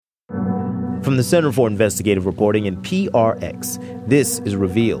From the Center for Investigative Reporting and PRX, this is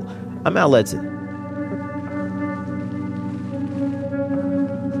Reveal. I'm Al Letson.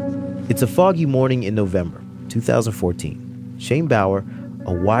 It's a foggy morning in November 2014. Shane Bauer,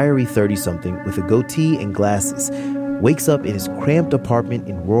 a wiry 30-something with a goatee and glasses, wakes up in his cramped apartment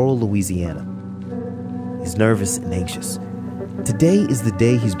in rural Louisiana. He's nervous and anxious. Today is the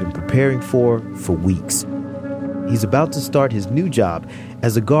day he's been preparing for weeks. He's about to start his new job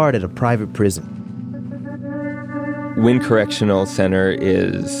as a guard at a private prison. Wynn Correctional Center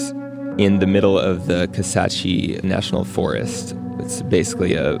is in the middle of the Kisatchie National Forest. It's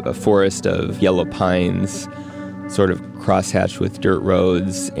basically a forest of yellow pines, sort of crosshatched with dirt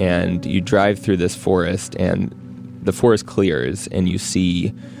roads, and you drive through this forest and the forest clears and you see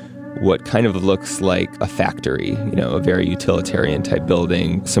what kind of looks like a factory, a very utilitarian type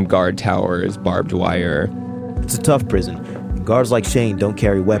building, some guard towers, barbed wire. It's a tough prison. Guards like Shane don't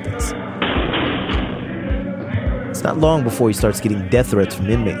carry weapons. It's not long before he starts getting death threats from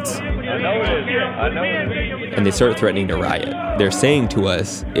inmates. And they start threatening to riot. They're saying to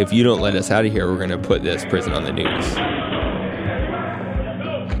us, if you don't let us out of here, we're going to put this prison on the news.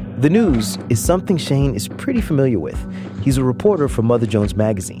 The news is something Shane is pretty familiar with. He's a reporter for Mother Jones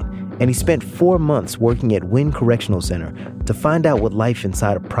Magazine, and he spent 4 months working at Wynn Correctional Center to find out what life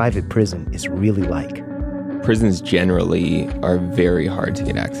inside a private prison is really like. Prisons generally are very hard to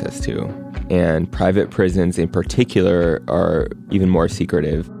get access to, and private prisons in particular are even more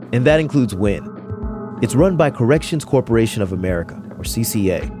secretive. And that includes Wynn. It's run by Corrections Corporation of America, or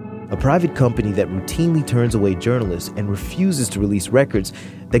CCA, a private company that routinely turns away journalists and refuses to release records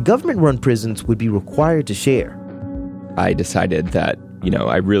that government-run prisons would be required to share. I decided that,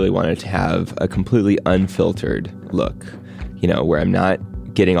 I really wanted to have a completely unfiltered look, where I'm not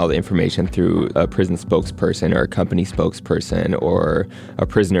getting all the information through a prison spokesperson or a company spokesperson or a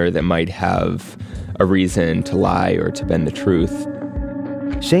prisoner that might have a reason to lie or to bend the truth.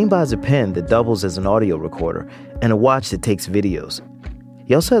 Shane buys a pen that doubles as an audio recorder and a watch that takes videos.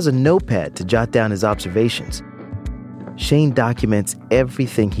 He also has a notepad to jot down his observations. Shane documents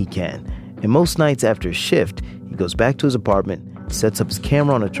everything he can, and most nights after a shift, he goes back to his apartment, sets up his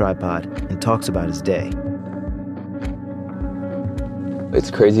camera on a tripod, and talks about his day. It's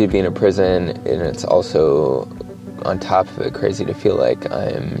crazy to be in a prison, and it's also, on top of it, crazy to feel like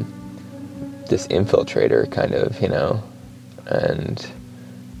I'm this infiltrator, kind of, and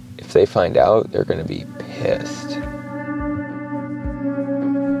if they find out, they're going to be pissed.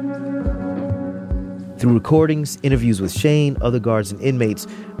 Through recordings, interviews with Shane, other guards, and inmates,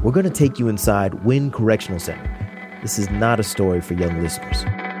 we're going to take you inside Wynn Correctional Center. This is not a story for young listeners.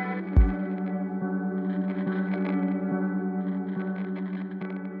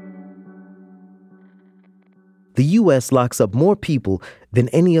 The U.S. locks up more people than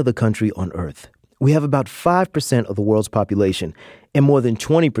any other country on Earth. We have about 5% of the world's population and more than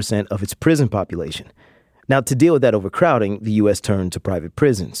 20% of its prison population. Now, to deal with that overcrowding, the U.S. turned to private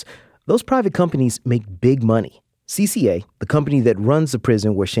prisons. Those private companies make big money. CCA, the company that runs the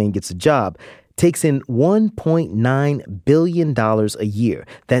prison where Shane gets a job, takes in $1.9 billion a year.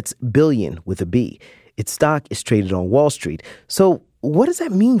 That's billion with a B. Its stock is traded on Wall Street. So what does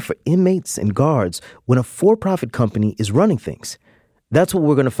that mean for inmates and guards when a for-profit company is running things? That's what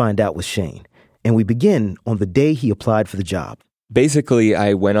we're going to find out with Shane. And we begin on the day he applied for the job. Basically,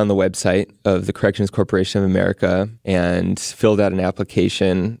 I went on the website of the Corrections Corporation of America and filled out an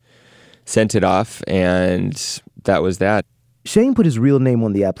application, sent it off, and that was that. Shane put his real name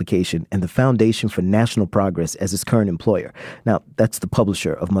on the application and the Foundation for National Progress as his current employer. Now, that's the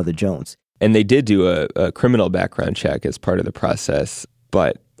publisher of Mother Jones. And they did do a criminal background check as part of the process,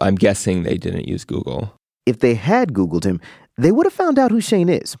 but I'm guessing they didn't use Google. If they had Googled him, they would have found out who Shane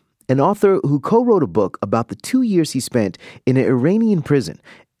is, an author who co-wrote a book about the 2 years he spent in an Iranian prison,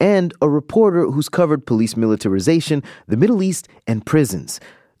 and a reporter who's covered police militarization, the Middle East, and prisons.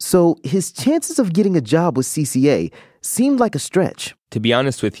 So his chances of getting a job with CCA seemed like a stretch. To be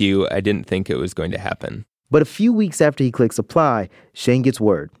honest with you, I didn't think it was going to happen. But a few weeks after he clicks apply, Shane gets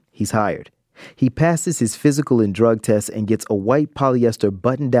word. He's hired. He passes his physical and drug tests and gets a white polyester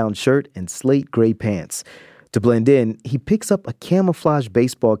button-down shirt and slate gray pants. To blend in, he picks up a camouflage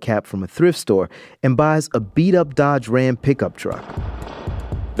baseball cap from a thrift store and buys a beat-up Dodge Ram pickup truck.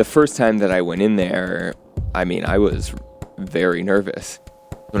 The first time that I went in there, I was very nervous.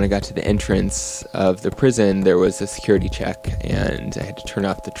 When I got to the entrance of the prison, there was a security check, and I had to turn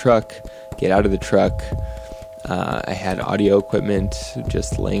off the truck, get out of the truck. I had audio equipment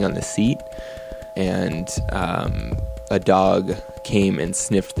just laying on the seat, and a dog came and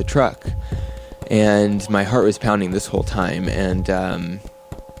sniffed the truck. And my heart was pounding this whole time, and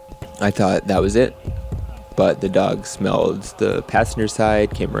I thought that was it. But the dog smelled the passenger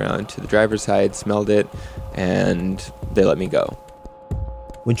side, came around to the driver's side, smelled it, and they let me go.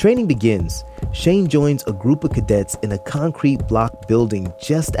 When training begins, Shane joins a group of cadets in a concrete block building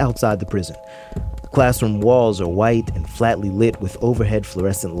just outside the prison. The classroom walls are white and flatly lit with overhead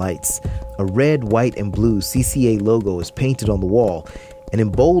fluorescent lights. A red, white, and blue CCA logo is painted on the wall, and in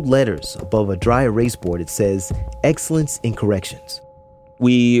bold letters above a dry erase board it says, "Excellence in Corrections."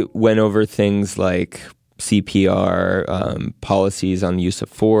 We went over things like CPR, policies on the use of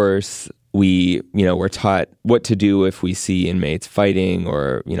force. We, were taught what to do if we see inmates fighting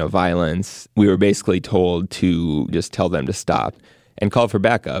or, violence. We were basically told to just tell them to stop and call for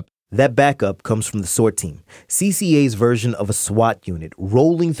backup. That backup comes from the SORT team, CCA's version of a SWAT unit,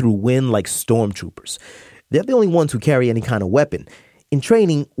 rolling through wind like stormtroopers. They're the only ones who carry any kind of weapon. In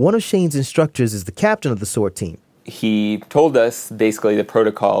training, one of Shane's instructors is the captain of the SORT team. He told us basically the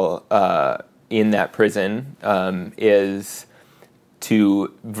protocol in that prison is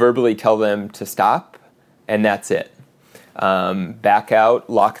to verbally tell them to stop, and that's it. Back out,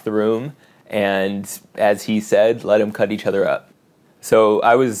 lock the room, and as he said, let them cut each other up. So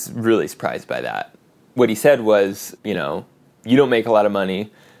I was really surprised by that. What he said was, you don't make a lot of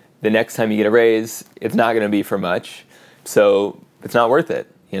money. The next time you get a raise, it's not going to be for much, so it's not worth it,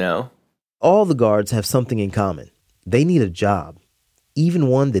 All the guards have something in common. They need a job, even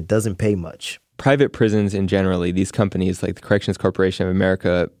one that doesn't pay much. Private prisons in generally, these companies like the Corrections Corporation of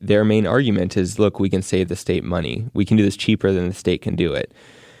America, their main argument is, look, we can save the state money. We can do this cheaper than the state can do it.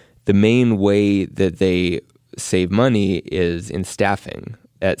 The main way that they save money is in staffing.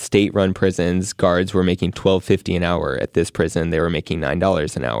 At state-run prisons, guards were making $12.50 an hour. At this prison, they were making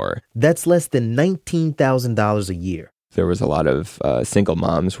 $9 an hour. That's less than $19,000 a year. There was a lot of single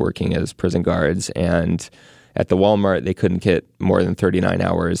moms working as prison guards, and at the Walmart, they couldn't get more than 39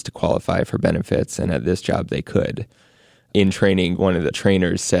 hours to qualify for benefits, and at this job, they could. In training, one of the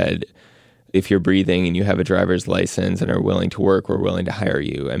trainers said, if you're breathing and you have a driver's license and are willing to work, we're willing to hire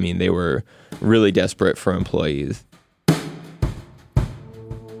you. I mean, they were really desperate for employees.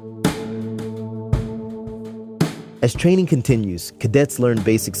 As training continues, cadets learn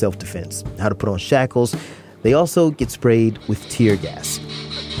basic self-defense, how to put on shackles. They also get sprayed with tear gas,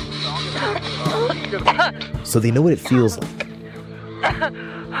 so they know what it feels like.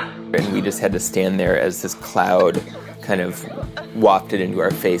 And we just had to stand there as this cloud kind of wafted into our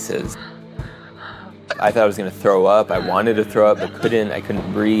faces. I thought I was going to throw up. I wanted to throw up, but couldn't. I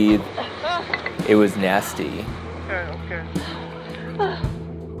couldn't breathe. It was nasty. Okay.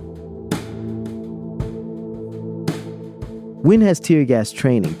 Wynn has tear gas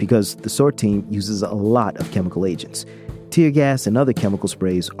training because the SORT team uses a lot of chemical agents. Tear gas and other chemical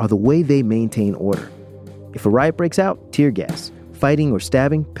sprays are the way they maintain order. If a riot breaks out, tear gas. Fighting or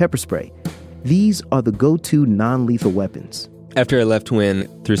stabbing, pepper spray. These are the go-to non-lethal weapons. After I left Wynn,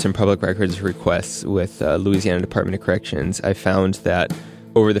 through some public records requests with Louisiana Department of Corrections, I found that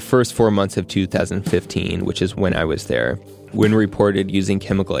over the first 4 months of 2015, which is when I was there, Wynn reported using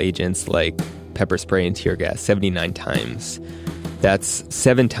chemical agents like pepper spray and tear gas 79 times. That's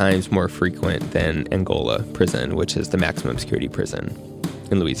 7 times more frequent than Angola prison, which is the maximum security prison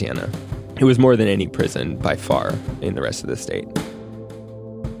in Louisiana. It was more than any prison by far in the rest of the state.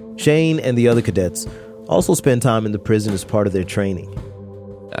 Shane and the other cadets also spend time in the prison as part of their training.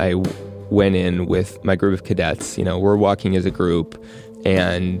 I went in with my group of cadets. We're walking as a group,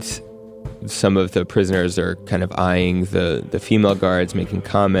 and some of the prisoners are kind of eyeing the female guards, making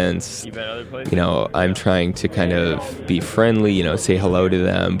comments. I'm trying to kind of be friendly, say hello to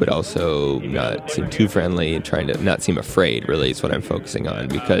them, but also not seem too friendly, and trying to not seem afraid, really, is what I'm focusing on,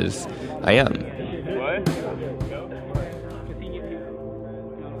 because I am.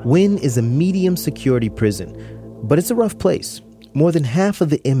 Wynn is a medium security prison, but it's a rough place. More than half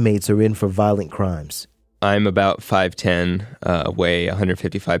of the inmates are in for violent crimes. I'm about 5'10", weigh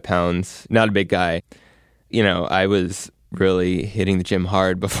 155 pounds, not a big guy. I was really hitting the gym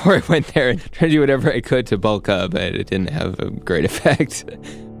hard before I went there, trying to do whatever I could to bulk up, but it didn't have a great effect.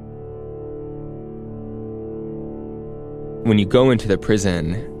 When you go into the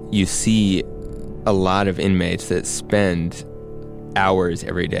prison, you see a lot of inmates that spend hours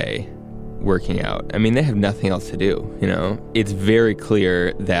every day working out. I mean, they have nothing else to do, It's very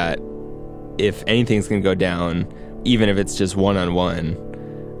clear that if anything's going to go down, even if it's just one-on-one,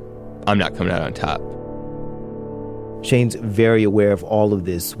 I'm not coming out on top. Shane's very aware of all of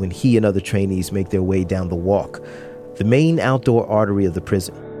this when he and other trainees make their way down the walk, the main outdoor artery of the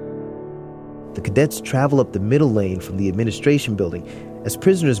prison. The cadets travel up the middle lane from the administration building as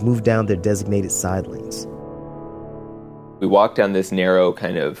prisoners move down their designated side lanes. We walked down this narrow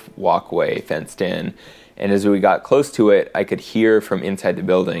kind of walkway, fenced in, and as we got close to it, I could hear from inside the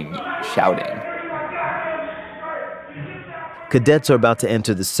building shouting. Cadets are about to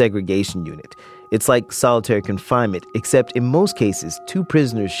enter the segregation unit. It's like solitary confinement, except in most cases, 2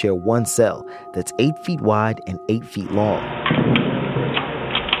 prisoners share one cell that's 8 feet wide and 8 feet long.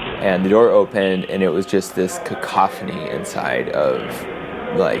 And the door opened, and it was just this cacophony inside of,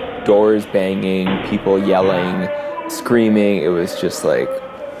 like, doors banging, people yelling, screaming. It was just, like,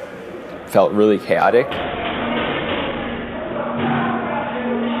 felt really chaotic.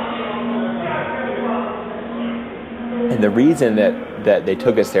 And the reason that they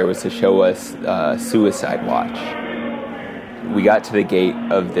took us there was to show us Suicide Watch. We got to the gate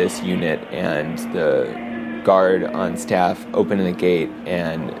of this unit, and the guard on staff opened the gate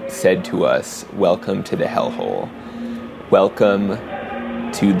and said to us, "Welcome to the hellhole. Welcome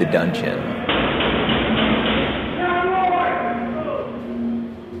to the dungeon."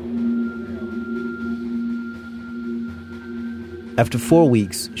 After 4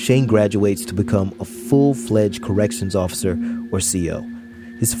 weeks, Shane graduates to become a full-fledged corrections officer, or CO.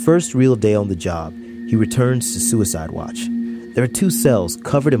 His first real day on the job, he returns to Suicide Watch. There are 2 cells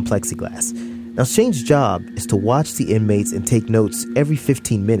covered in plexiglass. Now, Shane's job is to watch the inmates and take notes every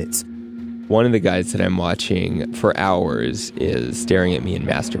 15 minutes. One of the guys that I'm watching for hours is staring at me and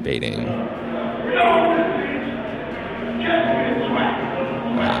masturbating.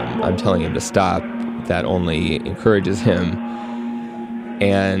 I'm telling him to stop. That only encourages him.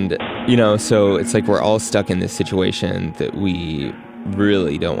 And, so it's like we're all stuck in this situation that we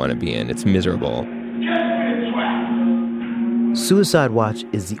really don't want to be in. It's miserable. Suicide Watch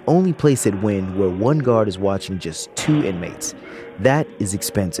is the only place at Wynn where one guard is watching just 2 inmates. That is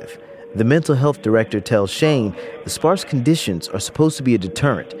expensive. The mental health director tells Shane the sparse conditions are supposed to be a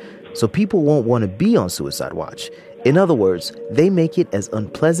deterrent, so people won't want to be on Suicide Watch. In other words, they make it as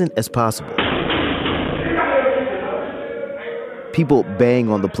unpleasant as possible. People bang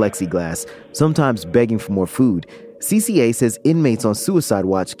on the plexiglass, sometimes begging for more food. CCA says inmates on Suicide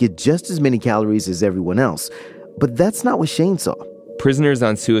Watch get just as many calories as everyone else. But that's not what Shane saw. Prisoners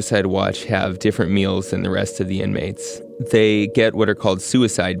on Suicide Watch have different meals than the rest of the inmates. They get what are called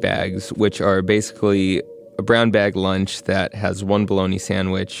suicide bags, which are basically a brown bag lunch that has 1 bologna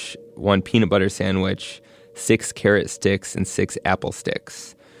sandwich, 1 peanut butter sandwich, 6 carrot sticks, and 6 apple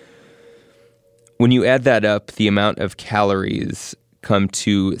sticks. When you add that up, the amount of calories come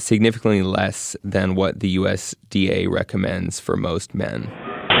to significantly less than what the USDA recommends for most men.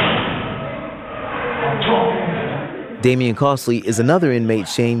 Damian Costley is another inmate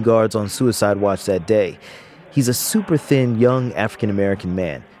Shane guards on Suicide Watch that day. He's a super thin, young African-American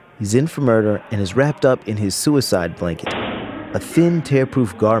man. He's in for murder and is wrapped up in his suicide blanket, a thin,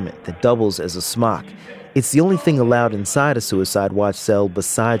 tear-proof garment that doubles as a smock. It's the only thing allowed inside a Suicide Watch cell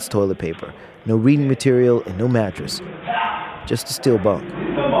besides toilet paper. No reading material and no mattress. Just a steel bunk.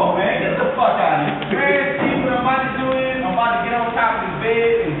 Come on, man. Get the fuck out of here. Man, see what I'm about to do is I'm about to get on top of this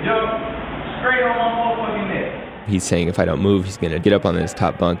bed and jump straight on my motherfucking neck. He's saying if I don't move, he's going to get up on this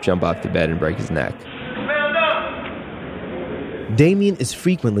top bunk, jump off the bed, and break his neck. Damian is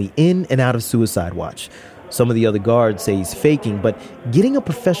frequently in and out of Suicide Watch. Some of the other guards say he's faking, but getting a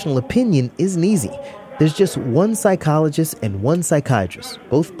professional opinion isn't easy. There's just 1 psychologist and 1 psychiatrist,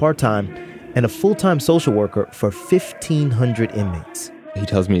 both part-time, and a full-time social worker for 1,500 inmates. He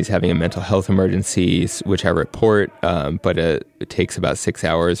tells me he's having a mental health emergency, which I report, but it takes about 6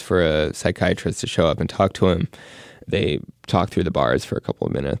 hours for a psychiatrist to show up and talk to him. They talk through the bars for a couple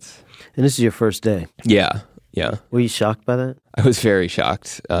of minutes. And this is your first day? Yeah. Were you shocked by that? I was very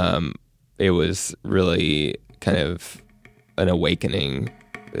shocked. It was really kind of an awakening.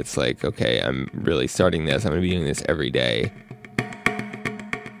 It's like, okay, I'm really starting this. I'm going to be doing this every day.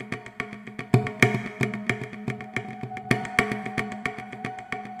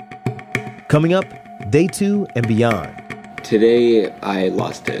 Coming up, day 2 and beyond. Today, I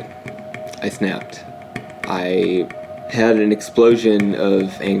lost it. I snapped. I had an explosion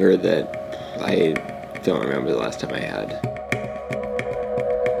of anger that I don't remember the last time I had.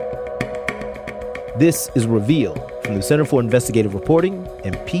 This is Reveal from the Center for Investigative Reporting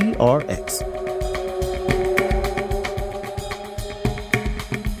and PRX.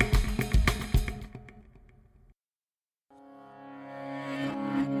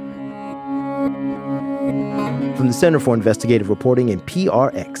 From the Center for Investigative Reporting and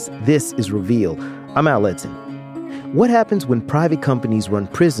PRX, this is Reveal. I'm Al Edson. What happens when private companies run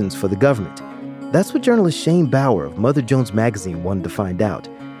prisons for the government? That's what journalist Shane Bauer of Mother Jones Magazine wanted to find out.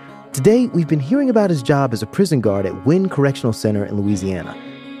 Today, we've been hearing about his job as a prison guard at Wynn Correctional Center in Louisiana.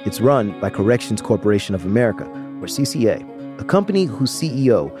 It's run by Corrections Corporation of America, or CCA. a company whose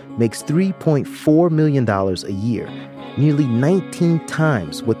CEO makes $3.4 million a year, nearly 19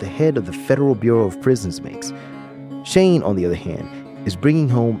 times what the head of the Federal Bureau of Prisons makes. Shane, on the other hand, is bringing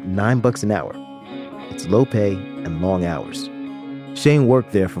home $9 an hour. It's low pay and long hours. Shane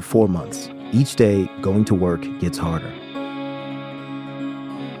worked there for 4 months. Each day, going to work gets harder.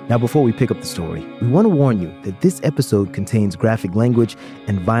 Now, before we pick up the story, we want to warn you that this episode contains graphic language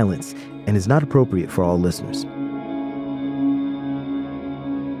and violence and is not appropriate for all listeners.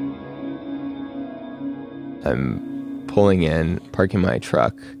 I'm pulling in, parking my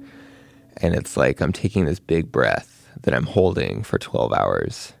truck, and it's like I'm taking this big breath that I'm holding for 12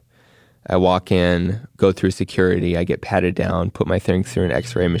 hours. I walk in, go through security, I get patted down, put my things through an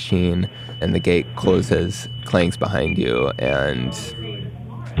x-ray machine, and the gate closes, clangs behind you, and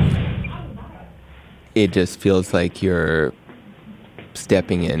it just feels like you're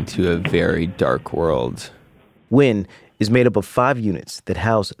stepping into a very dark world. WIN is made up of 5 units that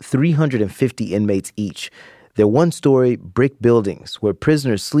house 350 inmates each. They're one-story brick buildings where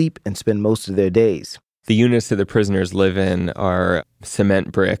prisoners sleep and spend most of their days. The units that the prisoners live in are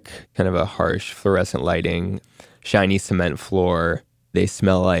cement brick, kind of a harsh fluorescent lighting, shiny cement floor. They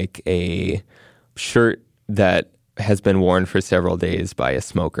smell like a shirt that has been worn for several days by a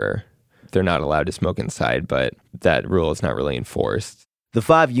smoker. They're not allowed to smoke inside, but that rule is not really enforced. The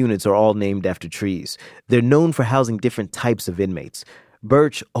 5 units are all named after trees. They're known for housing different types of inmates.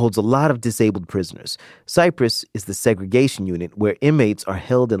 Birch holds a lot of disabled prisoners. Cypress is the segregation unit where inmates are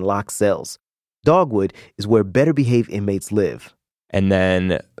held in locked cells. Dogwood is where better-behaved inmates live. And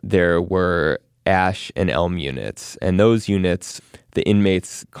then there were ash and elm units. And those units, the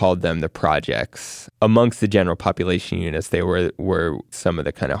inmates called them the projects. Amongst the general population units, they were some of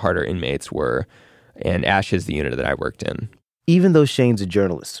the kind of harder inmates were. And ash is the unit that I worked in. Even though Shane's a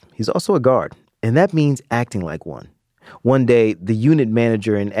journalist, he's also a guard. And that means acting like one. One day, the unit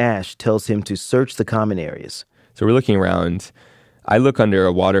manager in ash tells him to search the common areas. So we're looking around. I look under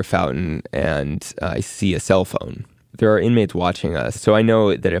a water fountain and I see a cell phone. There are inmates watching us. So I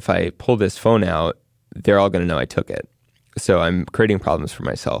know that if I pull this phone out, they're all going to know I took it. So I'm creating problems for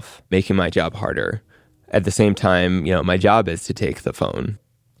myself, making my job harder. At the same time, my job is to take the phone.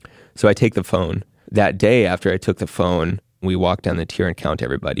 So I take the phone. That day after I took the phone, we walked down the tier and count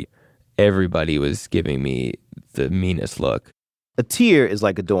everybody. Everybody was giving me the meanest look. A tier is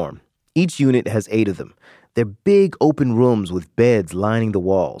like a dorm. Each unit has 8 of them. They're big open rooms with beds lining the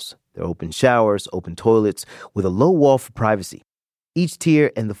walls. There are open showers, open toilets, with a low wall for privacy. Each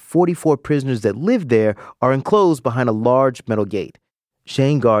tier and the 44 prisoners that live there are enclosed behind a large metal gate.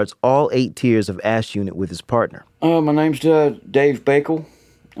 Shane guards all 8 tiers of Ash unit with his partner. My name's Dave Bakel.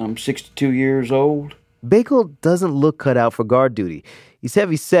 I'm 62 years old. Bakel doesn't look cut out for guard duty. He's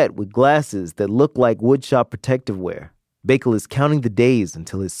heavy-set with glasses that look like woodshop protective wear. Bakel is counting the days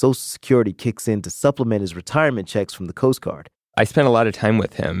until his Social Security kicks in to supplement his retirement checks from the Coast Guard. I spent a lot of time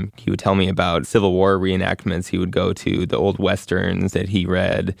with him. He would tell me about Civil War reenactments. He would go to the old Westerns that he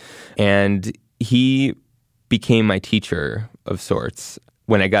read. And he became my teacher of sorts.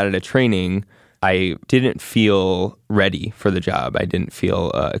 When I got out of training, I didn't feel ready for the job. I didn't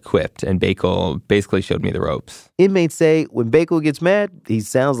feel equipped. And Bakel basically showed me the ropes. Inmates say when Bakel gets mad, he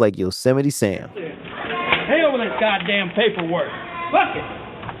sounds like Yosemite Sam. Hell with this goddamn paperwork. Fuck it.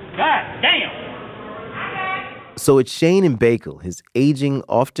 God damn. So it's Shane and Bakel, his aging,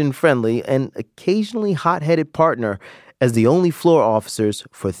 often friendly, and occasionally hot-headed partner, as the only floor officers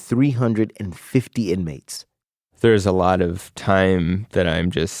for 350 inmates. There's a lot of time that I'm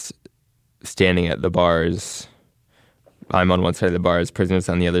just standing at the bars. I'm on one side of the bars, prisoners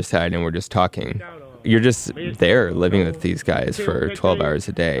on the other side, and we're just talking. You're just there living with these guys for 12 hours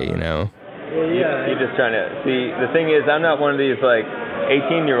a day, Yeah. You're just trying to see. The thing is, I'm not one of these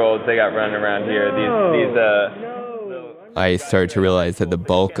 18-year-olds they got running around here. I started to realize that the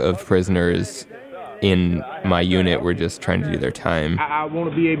bulk of prisoners in my unit were just trying to do their time. I want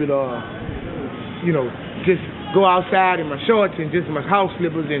to be able to, just go outside in my shorts and just my house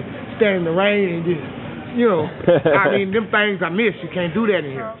slippers and stand in the rain and just, them things I miss. You can't do that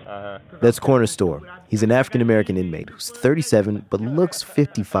in here. Uh-huh. That's Corner Store. He's an African-American inmate who's 37 but looks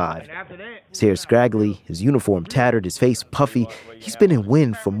 55. His hair scraggly, his uniform tattered, his face puffy. He's been in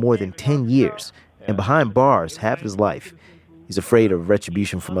WIN for more than 10 years and behind bars half his life. He's afraid of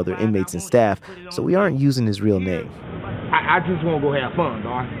retribution from other inmates and staff, so we aren't using his real name. I just want to go have fun,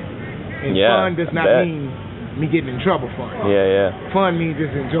 dog. And fun does not mean me getting in trouble for it. Yeah. Fun means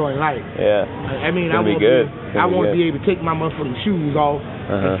just enjoying life. Yeah. I want to be able to take my motherfucking shoes off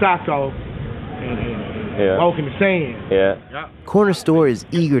and socks off and walk in the sand. Yeah. Corner Store is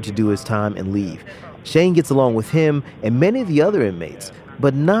eager to do his time and leave. Shane gets along with him and many of the other inmates,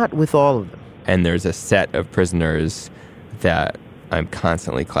 but not with all of them. And there's a set of prisoners that I'm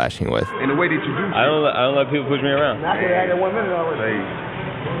constantly clashing with. In the way that you do. I don't let people push me around. I had that 1 minute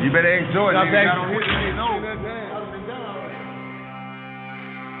already. You better enjoy it.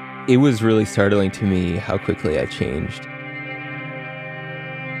 It was really startling to me how quickly I changed.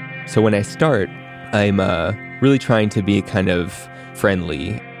 So when I start, I'm really trying to be kind of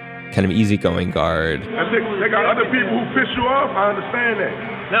friendly, kind of easygoing guard. They got other people who piss you off. I understand that.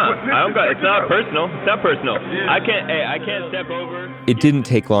 No, I don't got. It's not personal. It's not personal. I can't step over. It didn't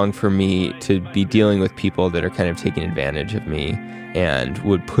take long for me to be dealing with people that are kind of taking advantage of me and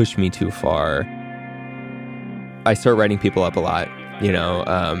would push me too far. I start writing people up a lot,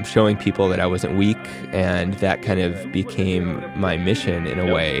 showing people that I wasn't weak, and that kind of became my mission in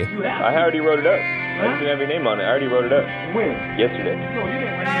a way. I already wrote it up. I didn't have your name on it. I already wrote it up. When? Yesterday.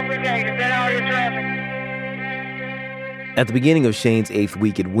 At the beginning of Shane's 8th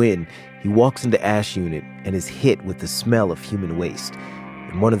week at Wynn, he walks into Ash Unit and is hit with the smell of human waste.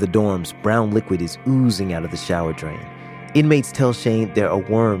 In one of the dorms, brown liquid is oozing out of the shower drain. Inmates tell Shane there are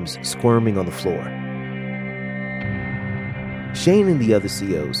worms squirming on the floor. Shane and the other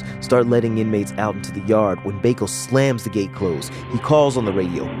COs start letting inmates out into the yard when Bakel slams the gate closed. He calls on the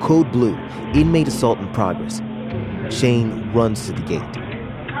radio, Code Blue, inmate assault in progress. Shane runs to the gate.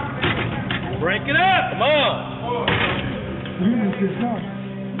 Break it up! Come on!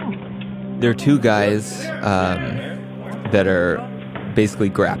 There are two guys that are basically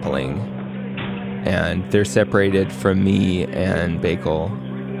grappling, and they're separated from me and Bakel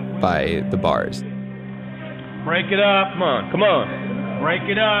by the bars. Break it up! Come on! Break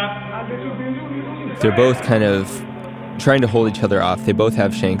it up! They're both kind of trying to hold each other off. They both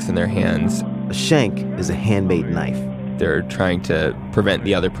have shanks in their hands. A shank is a handmade knife. They're trying to prevent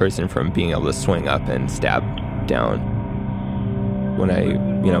the other person from being able to swing up and stab down. When I,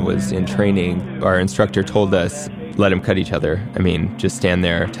 was in training, our instructor told us, let them cut each other. I mean, just stand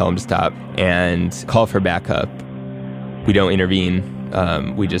there, tell them to stop, and call for backup. We don't intervene.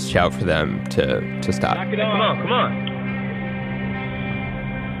 We just shout for them to stop. Come on.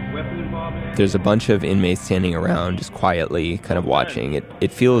 There's a bunch of inmates standing around, just quietly, kind of watching.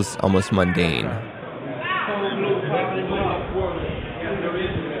 It feels almost mundane.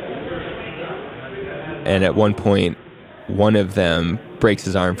 And at one point, one of them breaks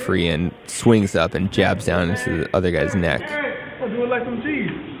his arm free and swings up and jabs down into the other guy's neck. I'll do it like some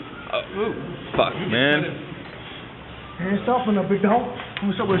cheese. Fuck, man. Ain't stopping up, big dog.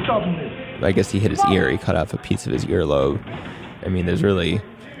 What's up with stopping this? I guess he hit his ear. He cut off a piece of his earlobe. I mean, there's really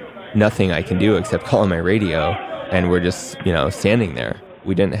nothing I can do except call on my radio, and we're just, standing there.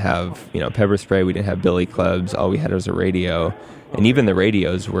 We didn't have, pepper spray. We didn't have billy clubs. All we had was a radio. And even the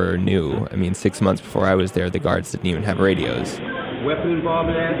radios were new. I mean, 6 months before I was there, the guards didn't even have radios. Weapon involved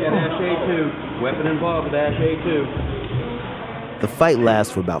with Ash A2. Weapon involved with Ash A2. The fight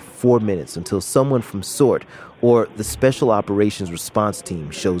lasts for about 4 minutes until someone from SORT, or the Special Operations Response Team,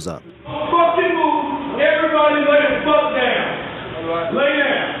 shows up. Fucking move! Everybody lay the fuck down! Lay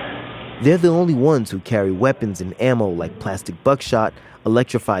down! They're the only ones who carry weapons and ammo like plastic buckshot,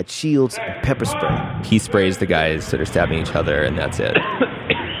 electrified shields, and pepper spray. He sprays the guys that are stabbing each other, and that's it.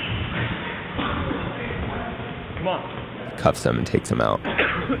 Come on. Cuffs them and takes them out.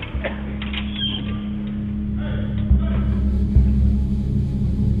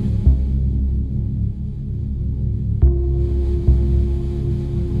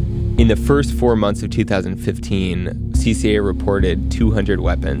 In the first 4 months of 2015, CCA reported 200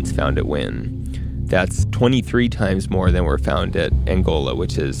 weapons found at Wynn. That's 23 times more than were found at Angola,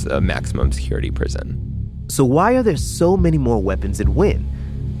 which is a maximum security prison. So why are there so many more weapons at Wynn?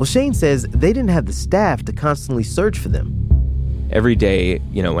 Well, Shane says they didn't have the staff to constantly search for them. Every day,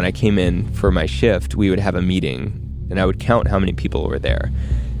 when I came in for my shift, we would have a meeting, and I would count how many people were there.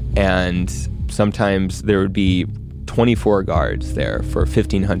 And sometimes there would be 24 guards there for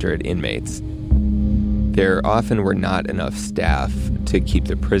 1,500 inmates. There often were not enough staff to keep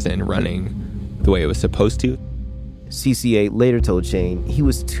the prison running the way it was supposed to. CCA later told Shane he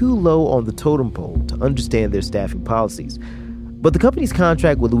was too low on the totem pole to understand their staffing policies. But the company's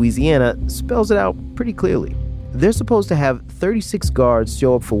contract with Louisiana spells it out pretty clearly. They're supposed to have 36 guards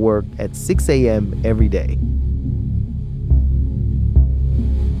show up for work at 6 a.m. every day.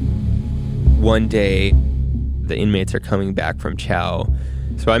 One day, the inmates are coming back from chow.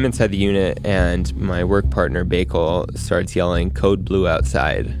 So I'm inside the unit, and my work partner, Bakel, starts yelling, "Code Blue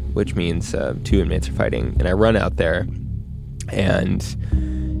outside," which means 2 inmates are fighting. And I run out there, and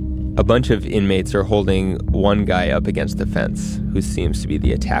a bunch of inmates are holding one guy up against the fence, who seems to be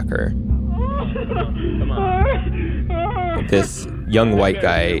the attacker. Come on. This young white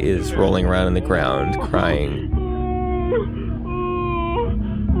guy is rolling around on the ground, crying.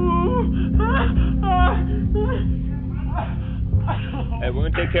 Hey, we're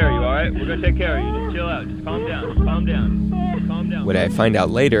gonna take care of you, all right? We're gonna take care of you. Just chill out. Just calm down. Just calm down. Calm down. What I find out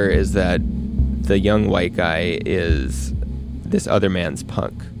later is that the young white guy is this other man's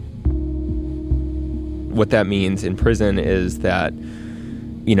punk. What that means in prison is that,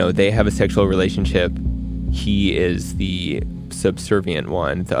 you know, they have a sexual relationship. He is the subservient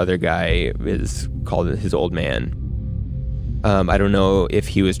one. The other guy is called his old man. I don't know if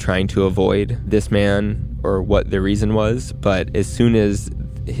he was trying to avoid this man or what the reason was, but as soon as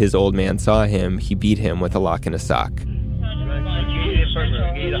his old man saw him, he beat him with a lock and a sock.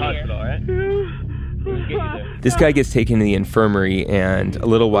 This guy gets taken to the infirmary, and a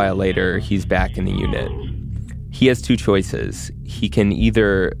little while later, he's back in the unit. He has two choices. He can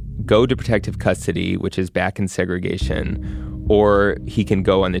either go to protective custody, which is back in segregation, or he can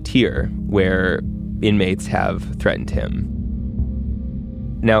go on the tier, where inmates have threatened him.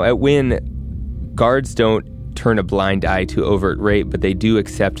 Now, at Wynn, guards don't turn a blind eye to overt rape, but they do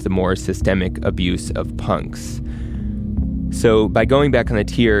accept the more systemic abuse of punks. So by going back on the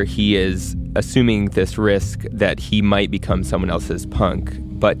tier, he is assuming this risk that he might become someone else's punk.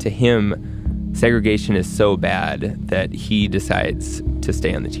 But to him, segregation is so bad that he decides to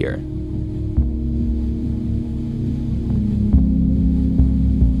stay on the tier.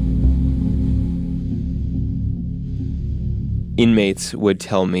 Inmates would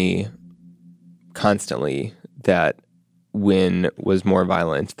tell me constantly that Wynn was more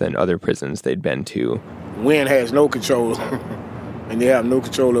violent than other prisons they'd been to. Wynn has no control, and they have no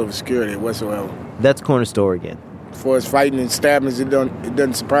control over security whatsoever. That's Corner Store again. As far as fighting and stabbings, it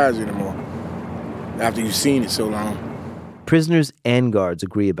doesn't surprise you anymore after you've seen it so long. Prisoners and guards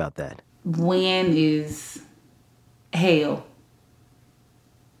agree about that. Wynn is hell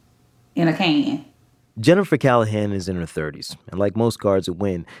in a can. Jennifer Callahan is in her 30s, and like most guards at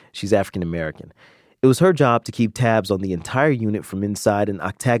Wynn, she's African American. It was her job to keep tabs on the entire unit from inside an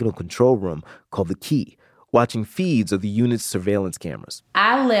octagonal control room called the Key, watching feeds of the unit's surveillance cameras.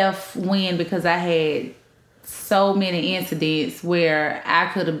 I left Wynn because I had so many incidents where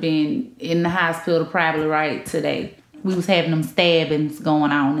I could have been in the hospital probably right today. We was having them stabbings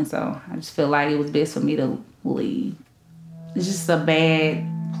going on, and so I just felt like it was best for me to leave. It's just a bad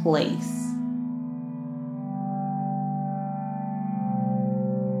place.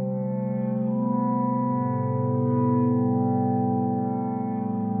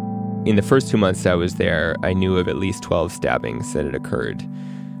 In the first 2 months I was there, I knew of at least 12 stabbings that had occurred.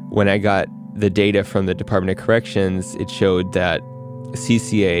 When I got the data from the Department of Corrections, it showed that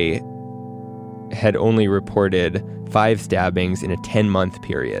CCA had only reported 5 stabbings in a 10-month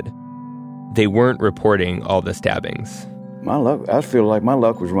period. They weren't reporting all the stabbings. My luck, I feel like my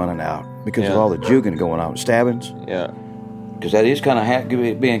luck was running out because of all the jugging going on, stabbings. Yeah. Because that is kind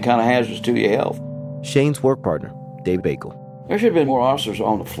of being kind of hazardous to your health. Shane's work partner, Dave Bakel. There should have been more officers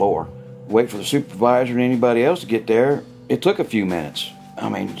on the floor. Wait for the supervisor and anybody else to get there. It took a few minutes. I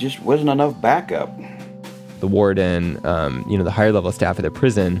mean, just wasn't enough backup. The warden, the higher level staff at the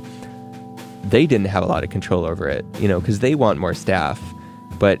prison, they didn't have a lot of control over it, because they want more staff,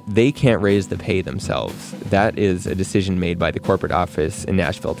 but they can't raise the pay themselves. That is a decision made by the corporate office in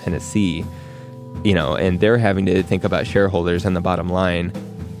Nashville, Tennessee, and they're having to think about shareholders and the bottom line.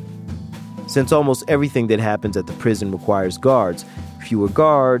 Since almost everything that happens at the prison requires guards, fewer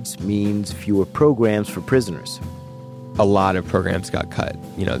guards means fewer programs for prisoners. A lot of programs got cut.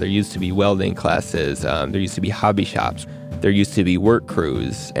 There used to be welding classes, there used to be hobby shops, there used to be work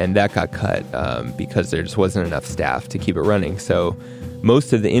crews, and that got cut because there just wasn't enough staff to keep it running. So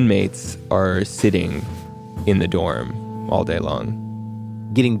most of the inmates are sitting in the dorm all day long.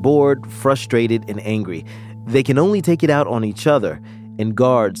 Getting bored, frustrated, and angry. They can only take it out on each other and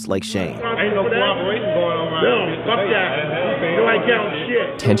guards like Shane. Ain't no cooperation going on around here. Fuck that. You ain't counting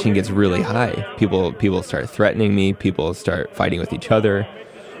shit. Tension gets really high. People start threatening me. People start fighting with each other.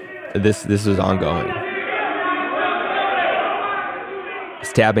 This was ongoing.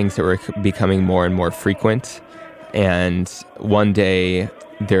 Stabbings that were becoming more and more frequent. And one day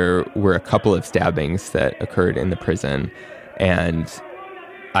there were a couple of stabbings that occurred in the prison. And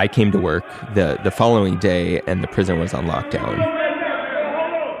I came to work the following day, and the prison was on lockdown.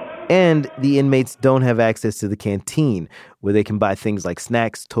 And the inmates don't have access to the canteen, where they can buy things like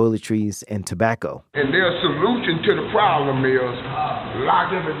snacks, toiletries, and tobacco. And their solution to the problem is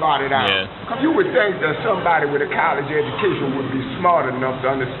lock everybody down. Yeah. You would think that somebody with a college education would be smart enough to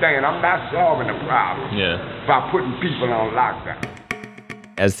understand I'm not solving the problem by putting people on lockdown.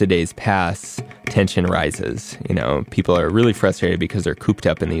 as the days pass, tension rises. You know, people are really frustrated because they're cooped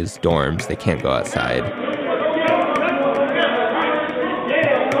up in these dorms. They can't go outside.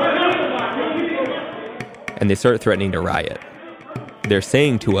 And they start threatening to riot. They're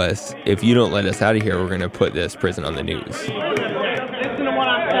saying to us, if you don't let us out of here, we're going to put this prison on the news. Listen to what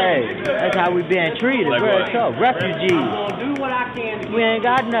I say. That's how we being treated. We're tough. Refugees. We ain't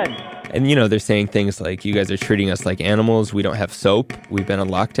got nothing. And, you know, they're saying things like, you guys are treating us like animals. We don't have soap. We've been on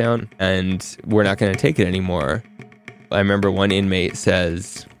lockdown, and we're not going to take it anymore. I remember one inmate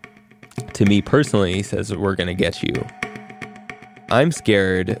says, to me personally, he says, we're going to get you. I'm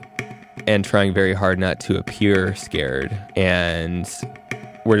scared and trying very hard not to appear scared, and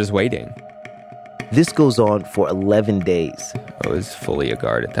we're just waiting. This goes on for 11 days. I was fully a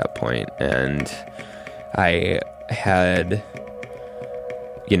guard at that point, and I had,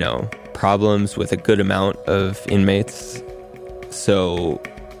 you know, problems with a good amount of inmates. So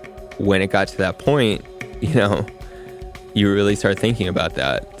when it got to that point, you know, you really start thinking about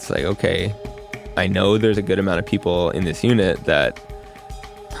that. It's like, okay, I know there's a good amount of people in this unit that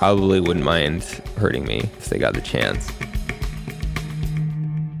probably wouldn't mind hurting me if they got the chance.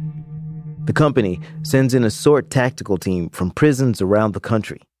 The company sends in a SORT tactical team from prisons around the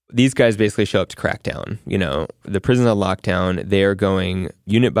country. These guys basically show up to crack down. You know, the prison's on lockdown. They are going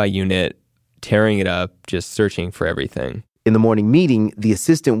unit by unit, tearing it up, just searching for everything. In the morning meeting, the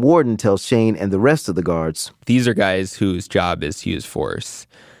assistant warden tells Shane and the rest of the guards, these are guys whose job is to use force.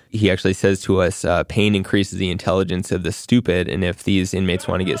 He actually says to us, pain increases the intelligence of the stupid, and if these inmates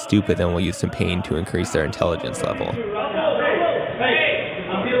want to get stupid, then we'll use some pain to increase their intelligence level. Hey,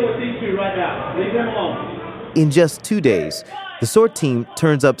 I'm dealing with these two right now. Leave them alone. In just 2 days, the SORT team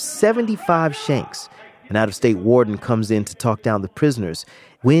turns up 75 shanks. An out-of-state warden comes in to talk down the prisoners.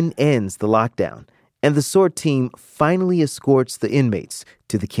 Wynn ends the lockdown, and the SORT team finally escorts the inmates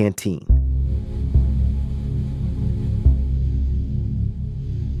to the canteen.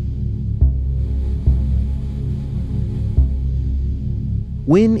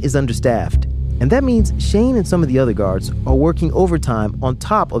 Wynn is understaffed, and that means Shane and some of the other guards are working overtime on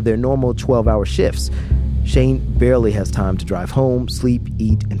top of their normal 12-hour shifts. Shane barely has time to drive home, sleep,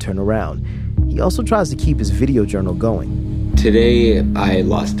 eat, and turn around. He also tries to keep his video journal going. Today, I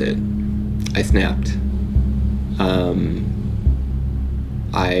lost it. I snapped.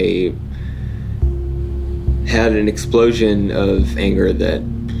 I had an explosion of anger that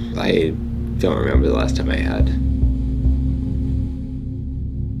I don't remember the last time I had.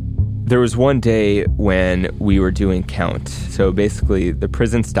 There was one day when we were doing count. So basically, the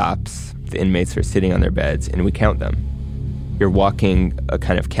prison stops, the inmates are sitting on their beds, and we count them. You're walking a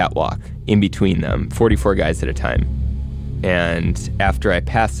kind of catwalk in between them, 44 guys at a time. And after I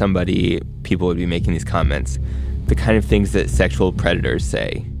passed somebody, people would be making these comments, the kind of things that sexual predators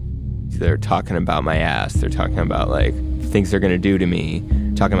say. They're talking about my ass, they're talking about like things they're gonna do to me,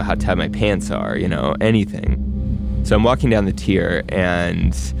 talking about how tight my pants are, you know, anything. So I'm walking down the tier,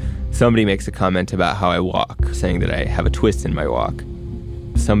 and somebody makes a comment about how I walk, saying that I have a twist in my walk.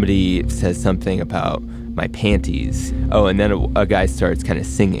 Somebody says something about my panties. Oh, and then a guy starts kind of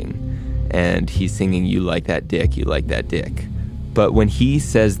singing, and he's singing, "You like that dick, you like that dick." But when he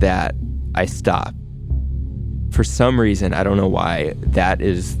says that, I stop. For some reason, I don't know why, that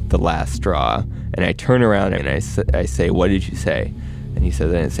is the last straw. And I turn around and I say, "What did you say?" And he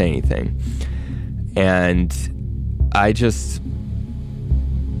says, "I didn't say anything." And I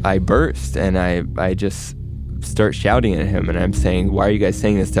burst, and I just start shouting at him, and I'm saying, "Why are you guys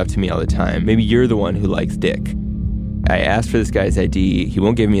saying this stuff to me all the time? Maybe you're the one who likes dick." I asked for this guy's ID. He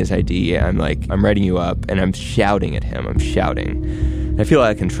won't give me his ID. I'm like, "I'm writing you up," and I'm shouting at him. I'm shouting. I feel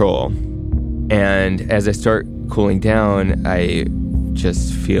out of control. And as I start cooling down, I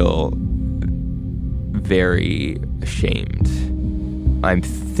just feel very ashamed. I'm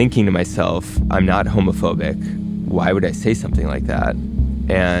thinking to myself, I'm not homophobic. Why would I say something like that?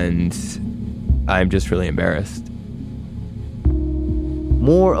 And I'm just really embarrassed.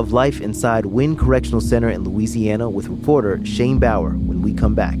 More of life inside Wynn Correctional Center in Louisiana with reporter Shane Bauer when we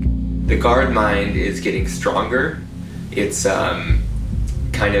come back. The guard mind is getting stronger. It's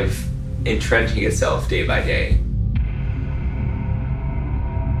kind of entrenching itself day by day.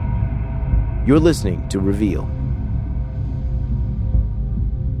 You're listening to Reveal.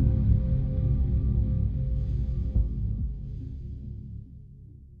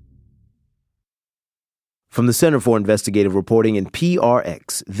 From the Center for Investigative Reporting and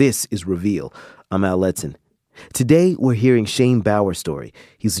PRX, this is Reveal. I'm Al Letson. Today, we're hearing Shane Bauer's story.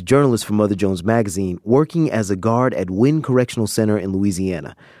 He's a journalist for Mother Jones Magazine working as a guard at Wynn Correctional Center in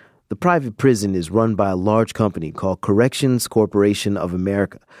Louisiana. The private prison is run by a large company called Corrections Corporation of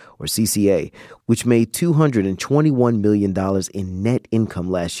America, or CCA, which made $221 million in net income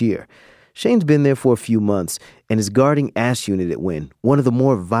last year. Shane's been there for a few months and is guarding Ash Unit at Wynn, one of the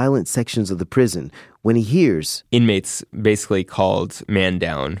more violent sections of the prison, when he hears inmates basically called man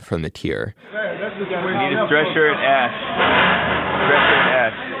down from the tier. We need a stretcher at Ash. Stretcher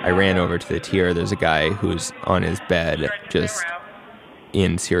at Ash. I ran over to the tier. There's a guy who's on his bed, just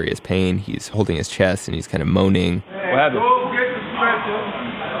in serious pain. He's holding his chest and he's kind of moaning. What happened? Go get the stretcher.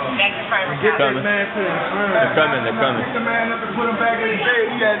 Get that man to the infirmary. They're coming. Pick the man up and put him back in his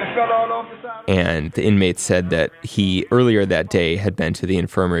bed. He had to fell all off the side. And the inmate said that he, earlier that day, had been to the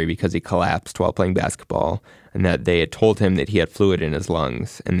infirmary because he collapsed while playing basketball, and that they had told him that he had fluid in his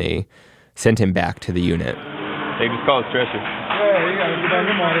lungs, and they sent him back to the unit. They just called a stretcher. Yeah, he got to get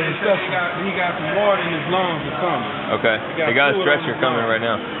him out of the stretcher. He got some water in his lungs or something. Okay. They got a stretcher coming right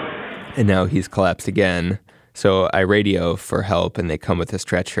now. And now he's collapsed again. So I radio for help, and they come with a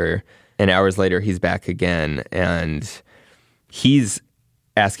stretcher. And hours later, he's back again, and he's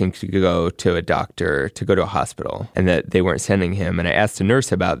asking to go to a doctor, to go to a hospital, and that they weren't sending him. And I asked a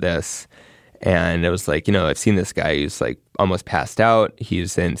nurse about this, and I was like, I've seen this guy who's like almost passed out.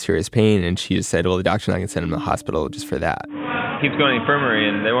 He's in serious pain. And she just said, well, the doctor's not going to send him to the hospital just for that. Keeps going to the infirmary,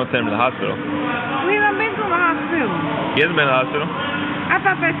 and they won't send him to the hospital. We haven't been to the hospital. He hasn't been to the hospital. I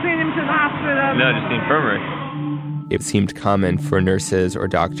thought they sent him to the hospital. No, just the infirmary. It seemed common for nurses or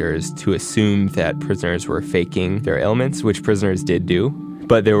doctors to assume that prisoners were faking their ailments, which prisoners did do.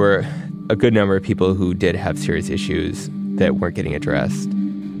 But there were a good number of people who did have serious issues that weren't getting addressed.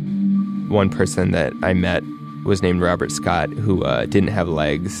 One person that I met was named Robert Scott, who didn't have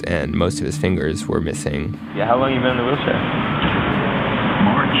legs, and most of his fingers were missing. Yeah, how long have you been in the wheelchair?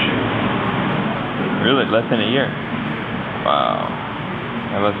 March. Really? Less than a year? Wow.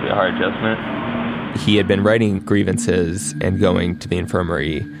 That must be a hard adjustment. He had been writing grievances and going to the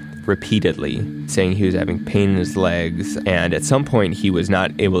infirmary repeatedly, saying he was having pain in his legs, and at some point he was not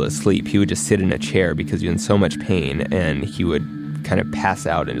able to sleep. He would just sit in a chair because he was in so much pain, and he would kind of pass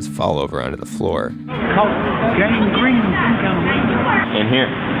out and just fall over onto the floor. Gangrene some kind of way. In here?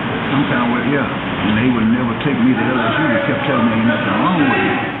 Some kind of way, yeah. And they would never take me to LSU. They kept telling me nothing wrong with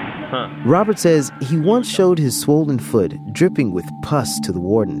me. Huh. Robert says he once showed his swollen foot dripping with pus to the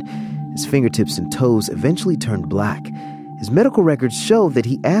warden. His fingertips and toes eventually turned black. His medical records show that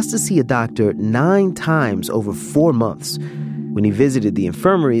he asked to see a doctor 9 times over 4 months. When he visited the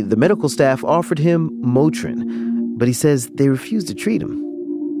infirmary, the medical staff offered him Motrin, but he says they refused to treat him.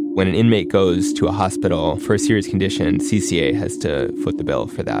 When an inmate goes to a hospital for a serious condition, CCA has to foot the bill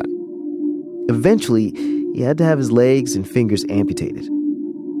for that. Eventually, he had to have his legs and fingers amputated.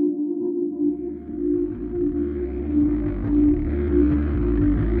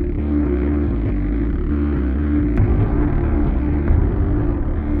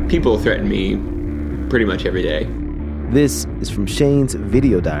 People threaten me pretty much every day. This is from Shane's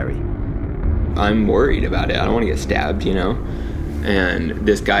video diary. I'm worried about it. I don't want to get stabbed, And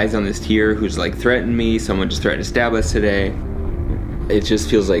this guy's on this tier who's like threatened me. Someone just threatened to stab us today. It just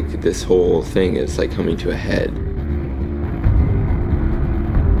feels like this whole thing is like coming to a head.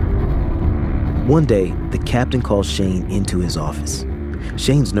 One day, the captain calls Shane into his office.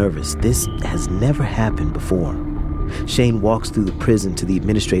 Shane's nervous. This has never happened before. Shane walks through the prison to the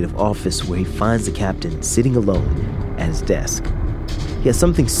administrative office where he finds the captain sitting alone at his desk. He has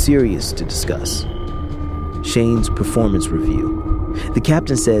something serious to discuss. Shane's performance review. The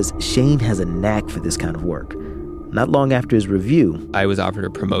captain says Shane has a knack for this kind of work. Not long after his review, I was offered a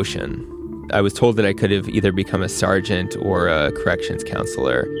promotion. I was told that I could have either become a sergeant or a corrections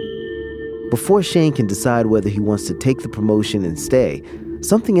counselor. Before Shane can decide whether he wants to take the promotion and stay,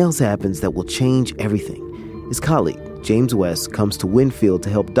 something else happens that will change everything. His colleague, James West, comes to Winfield to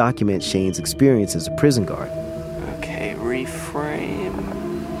help document Shane's experience as a prison guard. Okay, reframed.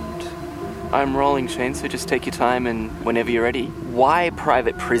 I'm rolling, Shane, so just take your time and whenever you're ready. Why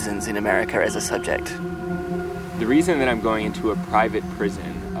private prisons in America as a subject? The reason that I'm going into a private prison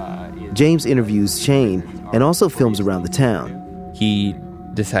is... James interviews Shane and also films around the town. He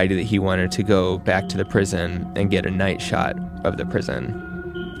decided that he wanted to go back to the prison and get a night shot of the prison.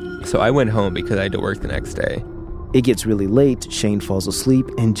 So I went home because I had to work the next day. It gets really late, Shane falls asleep,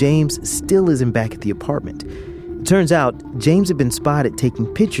 and James still isn't back at the apartment. It turns out James had been spotted taking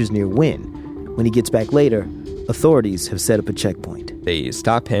pictures near Wynn. When he gets back later, authorities have set up a checkpoint. They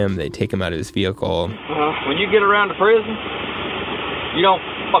stop him, they take him out of his vehicle. When you get around to prison, you don't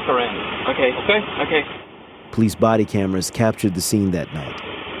fuck around. Okay? Police body cameras captured the scene that night.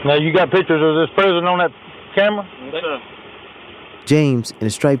 Now, you got pictures of this prison on that camera? Yes, sir. James, in a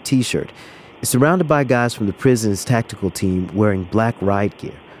striped T-shirt, is surrounded by guys from the prison's tactical team wearing black riot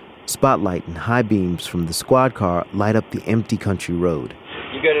gear. Spotlight and high beams from the squad car light up the empty country road.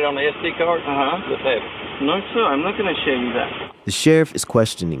 You got it on the SD card? Let's have it. No, sir, I'm not going to show you that. The sheriff is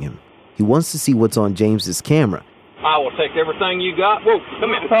questioning him. He wants to see what's on James's camera. I will take everything you got. Whoa,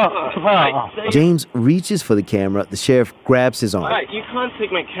 come here. James reaches for the camera. The sheriff grabs his arm. Hey, you can't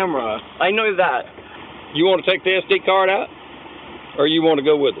take my camera. I know that. You want to take the SD card out? Or you want to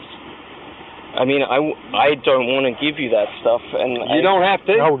go with us? I mean, I don't want to give you that stuff. And you don't have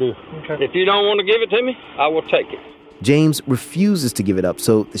to. No, dude. Okay. If you don't want to give it to me, I will take it. James refuses to give it up,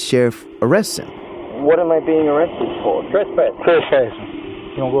 so the sheriff arrests him. What am I being arrested for? Trespass.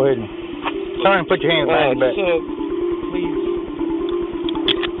 Trespassing. You want to go ahead and turn and put your hands behind your back. Please.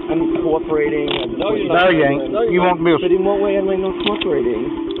 I'm cooperating. No, you ain't. You won't be. But in what way am I not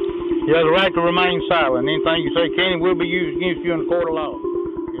cooperating? You have the right to remain silent. Anything you say can and will be used against you in the court of law.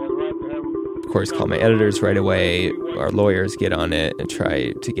 You have the right to have... Of course, call my editors right away. Our lawyers get on it and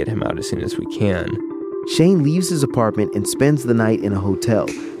try to get him out as soon as we can. Shane leaves his apartment and spends the night in a hotel.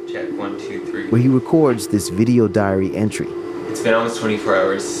 Check 1, 2, 3. Where he records this video diary entry. It's been almost 24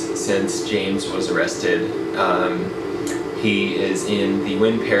 hours since James was arrested. He is in the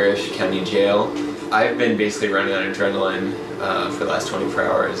Wynn Parish County Jail. I've been basically running on adrenaline for the last 24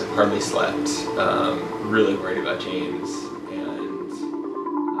 hours. I've hardly slept. Really worried about James.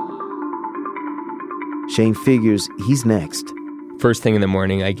 Shane figures he's next. First thing in the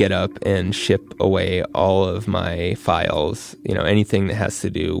morning, I get up and ship away all of my files. You know, anything that has to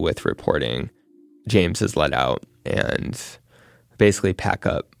do with reporting. James is let out and basically pack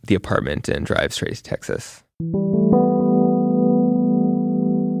up the apartment and drive straight to Texas.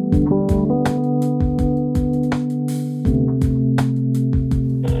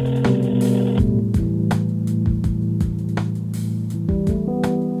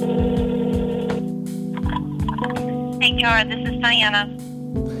 HR, this is Diana.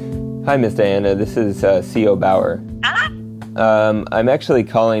 Hi, Miss Diana. This is C.O. Bauer. I'm actually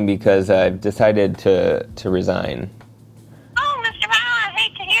calling because I've decided to resign. Oh, Mr. Bauer, I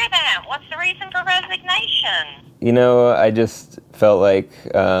hate to hear that. What's the reason for resignation? You know, I just felt like,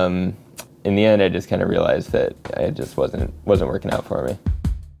 in the end, I just kind of realized that it just wasn't working out for me.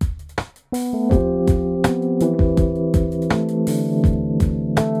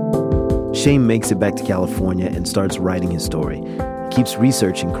 Shane makes it back to California and starts writing his story. He keeps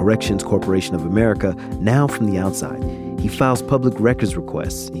researching Corrections Corporation of America, now from the outside. He files public records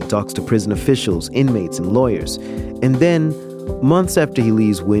requests. He talks to prison officials, inmates, and lawyers. And then, months after he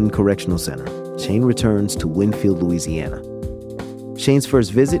leaves Wynn Correctional Center, Shane returns to Winfield, Louisiana. Shane's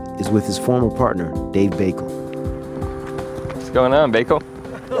first visit is with his former partner, Dave Bakel. What's going on, Bakel?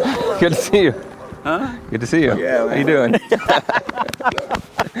 Good to see you. Huh? Good to see you. Yeah, how you doing?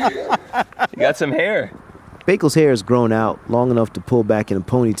 You got some hair. Bakel's hair has grown out long enough to pull back in a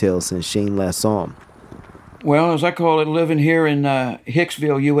ponytail since Shane last saw him. Well, as I call it, living here in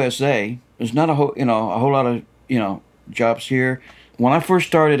Hicksville, USA, there's not a whole lot of jobs here. When I first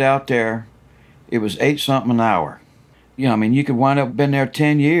started out there, it was $8-something an hour. You could wind up been there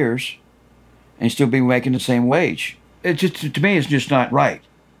 10 years and still be making the same wage. It just, to me, it's just not right.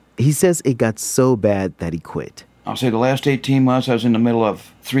 He says it got so bad that he quit. I'll say the last 18 months I was in the middle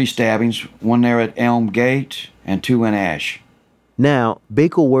of 3 stabbings, one there at Elm Gate and 2 in Ash. Now,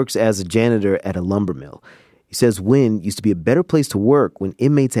 Bakel works as a janitor at a lumber mill. He says Wynn used to be a better place to work when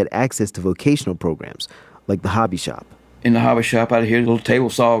inmates had access to vocational programs, like the hobby shop. In the hobby shop, I'd hear a little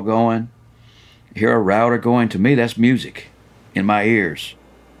table saw going, hear a router going. To me, that's music in my ears.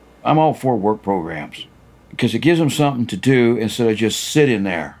 I'm all for work programs because it gives them something to do instead of just sitting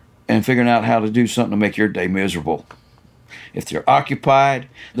there and figuring out how to do something to make your day miserable. If they're occupied,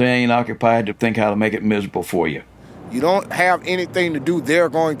 they ain't occupied to think how to make it miserable for you. You don't have anything to do, they're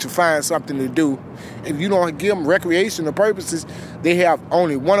going to find something to do. If you don't give them recreational purposes, they have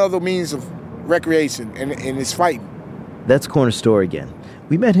only one other means of recreation, and it's fighting. That's Corner Store again.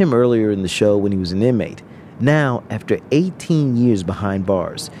 We met him earlier in the show when he was an inmate. Now, after 18 years behind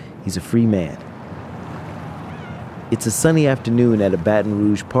bars, he's a free man. It's a sunny afternoon at a Baton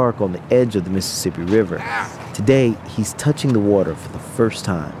Rouge park on the edge of the Mississippi River. Today, he's touching the water for the first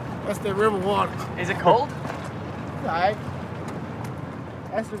time. That's the river water. Is it cold? All right.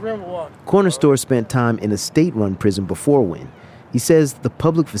 That's the river water. Corner Store spent time in a state-run prison before Wynn. He says the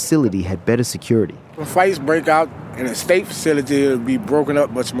public facility had better security. When fights break out in a state facility, it'll be broken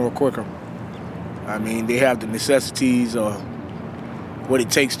up much more quicker. They have the necessities or what it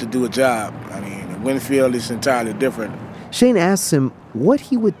takes to do a job. In Winfield, it's entirely different. Shane asks him what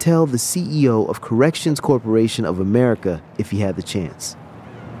he would tell the CEO of Corrections Corporation of America if he had the chance.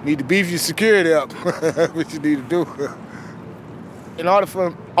 Need to beef your security up. What you need to do. In order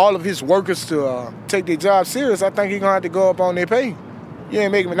for all of his workers to take their job serious, I think he's going to have to go up on their pay. You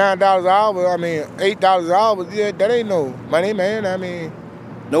ain't making $9 an hour, $8 an hour. Yeah, that ain't no money, man.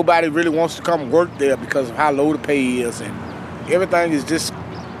 Nobody really wants to come work there because of how low the pay is, and everything is just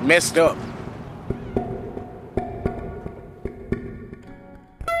messed up.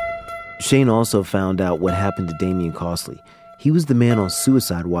 Shane also found out what happened to Damian Costley. He was the man on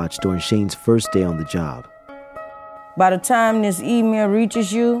suicide watch during Shane's first day on the job. By the time this email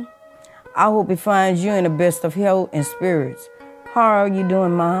reaches you, I hope it finds you in the best of health and spirits. How are you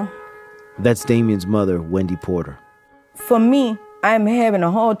doing, Mom? That's Damian's mother, Wendy Porter. For me, I am having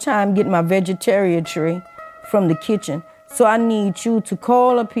a hard time getting my vegetarian tray from the kitchen, so I need you to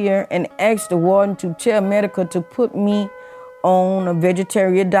call up here and ask the warden to tell Medica to put me on a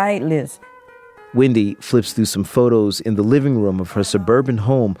vegetarian diet list. Wendy flips through some photos in the living room of her suburban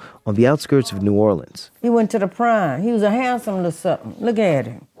home on the outskirts of New Orleans. He went to the Prime. He was a handsome little something. Look at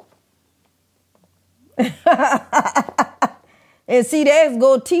him. And see, there's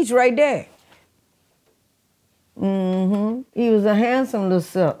go teach right there. He was a handsome little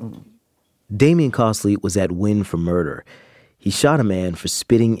something. Damian Costley was at Wynn for murder. He shot a man for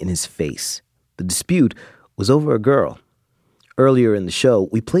spitting in his face. The dispute was over a girl. Earlier in the show,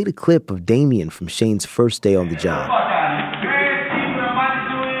 we played a clip of Damian from Shane's first day on the job.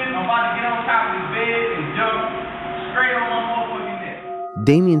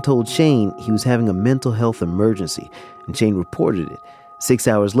 Damian told Shane he was having a mental health emergency, and Shane reported it. 6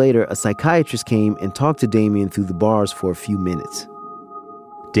 hours later, a psychiatrist came and talked to Damian through the bars for a few minutes.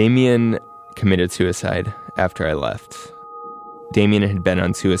 Damian committed suicide after I left. Damian had been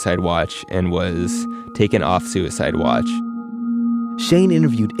on suicide watch and was taken off suicide watch. Shane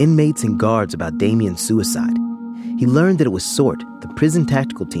interviewed inmates and guards about Damian's suicide. He learned that it was SORT, the prison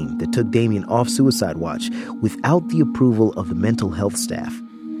tactical team that took Damian off suicide watch without the approval of the mental health staff.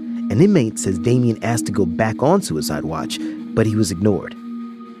 An inmate says Damian asked to go back on suicide watch, but he was ignored.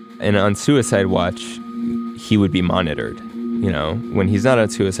 And on suicide watch, he would be monitored. You know, when he's not on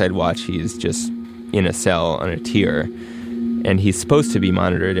suicide watch, he's just in a cell on a tier. And he's supposed to be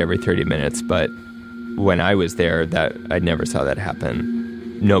monitored every 30 minutes, but when I was there, I never saw that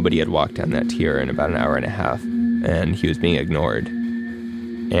happen. Nobody had walked down that tier in about an hour and a half, and he was being ignored.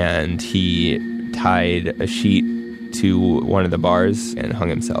 And he tied a sheet to one of the bars and hung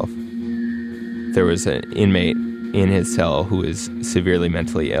himself. There was an inmate in his cell who was severely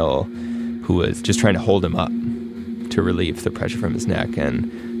mentally ill, who was just trying to hold him up to relieve the pressure from his neck. And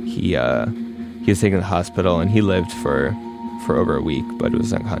he was taken to the hospital, and he lived for over a week, but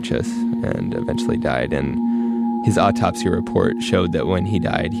was unconscious and eventually died. And his autopsy report showed that when he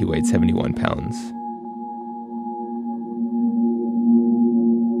died, he weighed 71 pounds.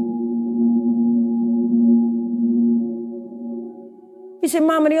 He said,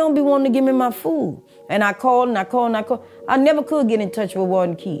 Mama, they don't be wanting to give me my food. And I called and I called and I called. I never could get in touch with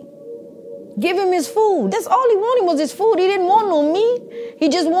Warden Keith. Give him his food. That's all he wanted was his food. He didn't want no meat. He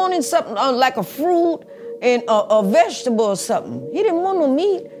just wanted something like a fruit and a vegetable or something. He didn't want no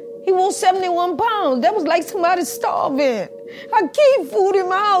meat. He wants 71 pounds. That was like somebody starving. I keep food in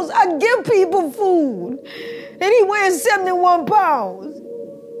my house. I give people food. And he weighs 71 pounds.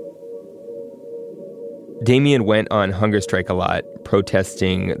 Damian went on hunger strike a lot,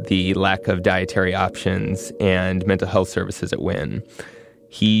 protesting the lack of dietary options and mental health services at Wynn.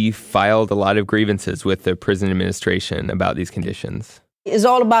 He filed a lot of grievances with the prison administration about these conditions. It's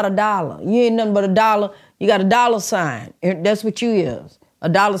all about $1. You ain't nothing but $1. You got a dollar sign. That's what you is. A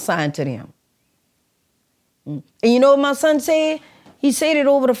dollar sign to them. And you know what my son said? He said it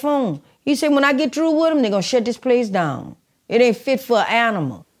over the phone. He said, when I get through with them, they're going to shut this place down. It ain't fit for an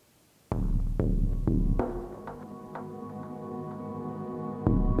animal.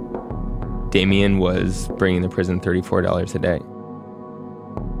 Damian was bringing the prison $34 a day.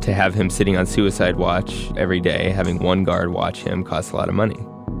 To have him sitting on suicide watch every day, having one guard watch him, costs a lot of money.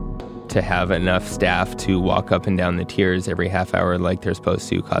 To have enough staff to walk up and down the tiers every half hour like they're supposed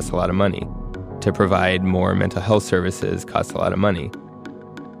to costs a lot of money. To provide more mental health services costs a lot of money.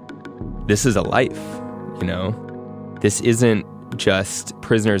 This is a life, you know? This isn't just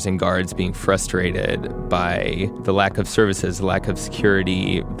prisoners and guards being frustrated by the lack of services, the lack of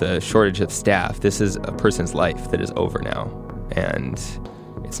security, the shortage of staff. This is a person's life that is over now, and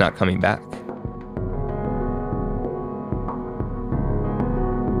it's not coming back.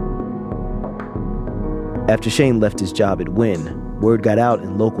 After Shane left his job at Wynn, word got out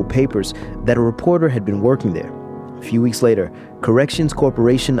in local papers that a reporter had been working there. A few weeks later, Corrections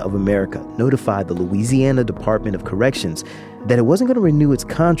Corporation of America notified the Louisiana Department of Corrections that it wasn't going to renew its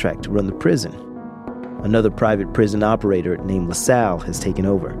contract to run the prison. Another private prison operator named LaSalle has taken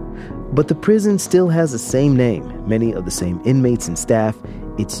over. But the prison still has the same name, many of the same inmates and staff.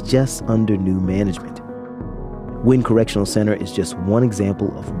 It's just under new management. Wynn Correctional Center is just one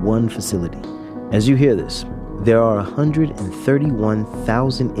example of one facility. As you hear this, there are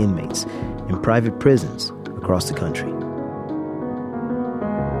 131,000 inmates in private prisons across the country.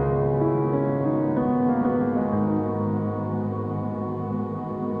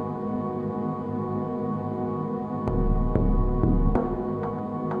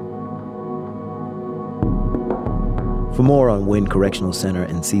 For more on Wynn Correctional Center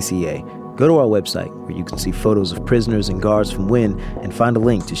and CCA, go to our website where you can see photos of prisoners and guards from Wynn and find a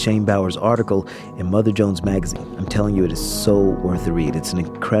link to Shane Bauer's article in Mother Jones Magazine. I'm telling you, it is so worth the read. It's an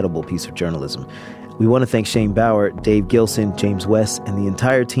incredible piece of journalism. We want to thank Shane Bauer, Dave Gilson, James West, and the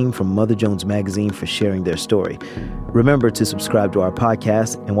entire team from Mother Jones Magazine for sharing their story. Remember to subscribe to our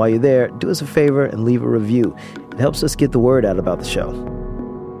podcast, and while you're there, do us a favor and leave a review. It helps us get the word out about the show.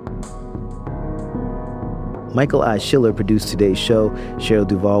 Michael I. Schiller produced today's show. Cheryl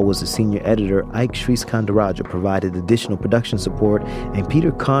Duvall was the senior editor. Ike Sriskandarajah provided additional production support, and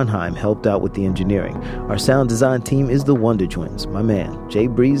Peter Konheim helped out with the engineering. Our sound design team is the Wonder Twins, my man, Jay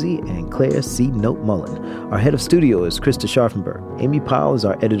Breezy and Claire C. Note Mullen. Our head of studio is Krista Scharfenberg. Amy Powell is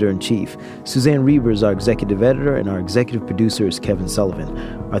our editor-in-chief. Suzanne Reber is our executive editor, and our executive producer is Kevin Sullivan.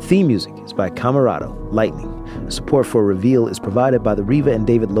 Our theme music is by Camerado, Lightning. Support for Reveal is provided by the Reva and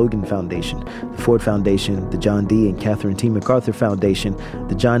David Logan Foundation, the Ford Foundation, the John D. and Catherine T. MacArthur Foundation,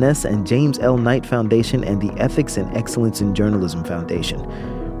 the John S. and James L. Knight Foundation, and the Ethics and Excellence in Journalism Foundation.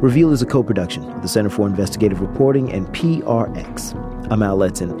 Reveal is a co-production of the Center for Investigative Reporting and PRX. I'm Al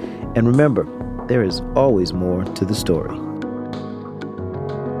Letson, and remember, there is always more to the story.